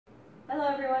Hello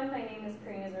everyone, my name is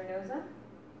Karina Zornoza.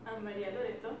 I'm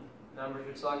Loreto. And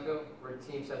I'm Saco. We're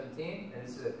Team 17, and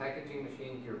this is a packaging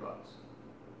machine gearbox.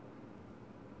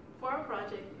 For our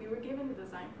project, we were given the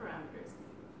design parameters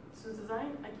to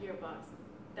design a gearbox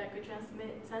that could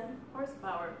transmit 10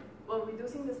 horsepower while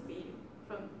reducing the speed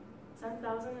from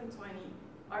 10,020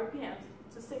 RPMs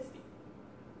to 60.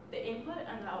 The input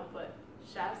and output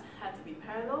shafts had to be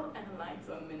parallel and aligned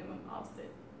to a minimum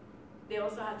offset. They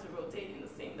also had to rotate in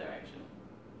the same direction.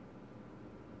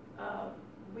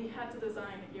 We had to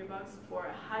design a gearbox for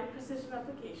a high precision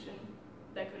application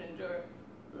that could endure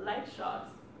light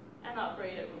shocks and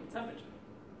operate at room temperature.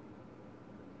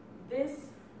 This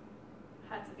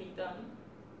had to be done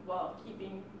while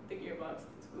keeping the gearbox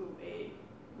to a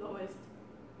lowest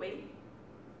weight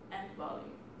and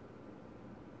volume.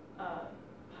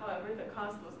 However, the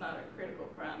cost was not a critical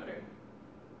parameter.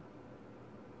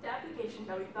 The application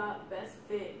that we thought best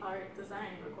fit our design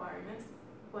requirements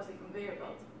was a conveyor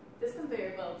belt. This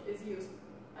conveyor belt is used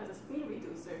as a speed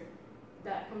reducer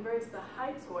that converts the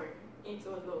high torque into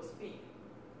a low speed.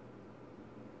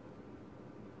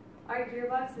 Our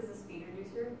gearbox is a speed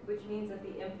reducer, which means that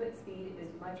the input speed is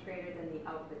much greater than the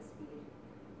output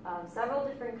speed. Several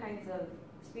different kinds of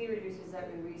speed reducers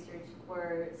that we researched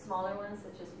were smaller ones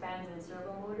such as fans and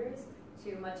servo motors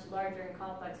to much larger and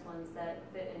complex ones that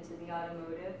fit into the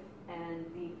automotive and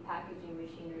the packaging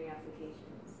machinery applications.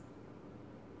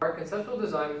 Our conceptual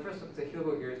design, we first looked at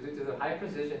helical gears due to the high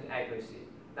precision and accuracy.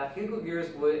 Now, helical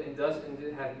gears would and does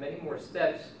indeed have many more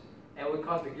steps and would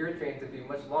cause the gear train to be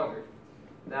much longer.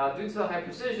 Now, due to the high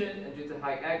precision and due to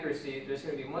high accuracy, there's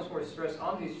going to be much more stress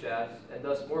on these shafts, and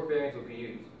thus more bearings will be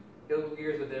used. Helical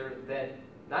gears would then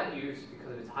not used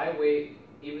because of its high weight,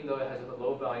 even though it has a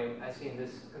low volume, as seen in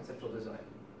this conceptual design.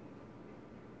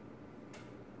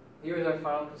 Here is our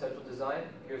final conceptual design.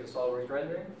 Here's a SolidWorks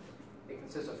rendering. It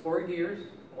consists of 4 gears,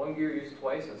 one gear used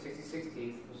twice of 66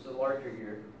 teeth, which is a larger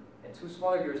gear, and 2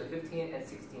 smaller gears of 15 and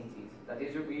 16 teeth. Now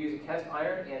we use cast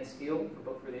iron and steel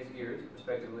for these gears,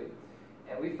 respectively.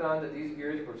 And we found that these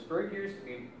gears were spur gears to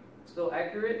be still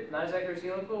accurate, not as accurate as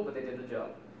helical, but they did the job.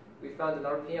 We found an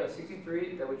RPM of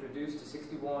 63 that was reduced to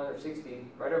 61 or 60,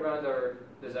 right around our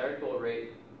desired goal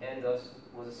rate, and thus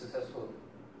was a successful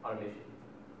automation.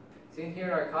 Seen here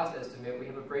in our cost estimate, we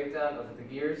have a breakdown of the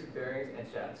gears, bearings, and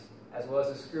shafts, as well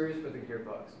as the screws for the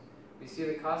gearbox. We see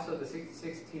the cost of the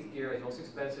 66 teeth gear as most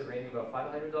expensive, ranging about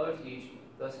 $500 each,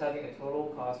 thus having a total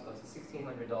cost of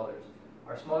 $1,600.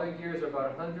 Our smaller gears are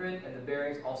about 100, and the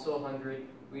bearings also 100.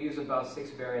 We use about 6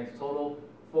 bearings total,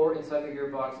 4 inside the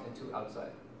gearbox and 2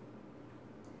 outside.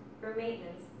 For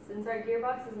maintenance, since our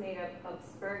gearbox is made up of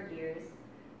spur gears,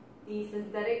 the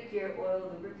synthetic gear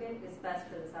oil lubricant is best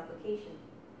for this application.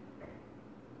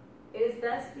 It is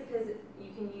best because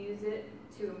you can use it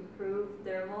to improve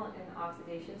thermal and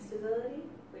oxidation stability,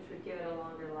 which would give it a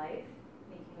longer life,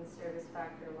 making the service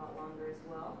factor a lot longer as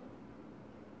well.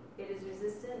 It is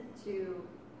resistant to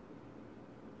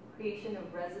creation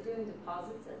of residue and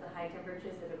deposits at the high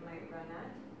temperatures that it might run at.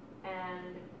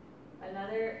 And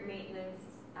another maintenance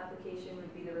application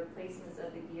would be the replacements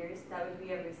of the gears. That would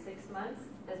be every 6 months,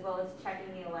 as well as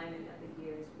checking the alignment of the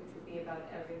gears, which would be about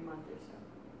every month or so.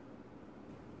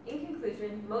 In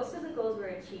conclusion, most of the goals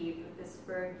were achieved with the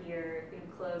spur gear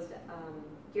enclosed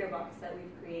gearbox that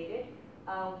we've created.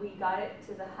 We got it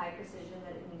to the high precision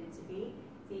that it needed to be.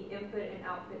 The input and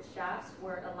output shafts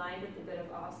were aligned with a bit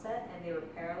of offset, and they were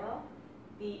parallel.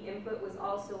 The input was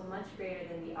also much greater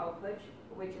than the output,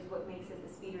 which is what makes it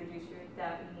the speed reducer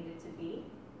that we needed to be.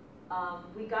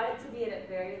 We got it to be at a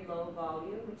very low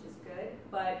volume, which is good,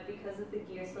 but because of the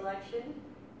gear selection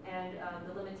and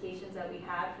the limitations that we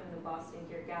had from the Boston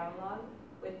Gear catalog,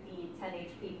 with the 10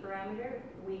 HP parameter,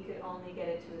 we could only get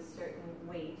it to a certain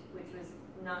weight, which was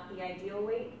not the ideal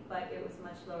weight, but it was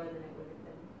much lower than it would have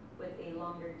been with a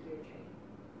longer gear train.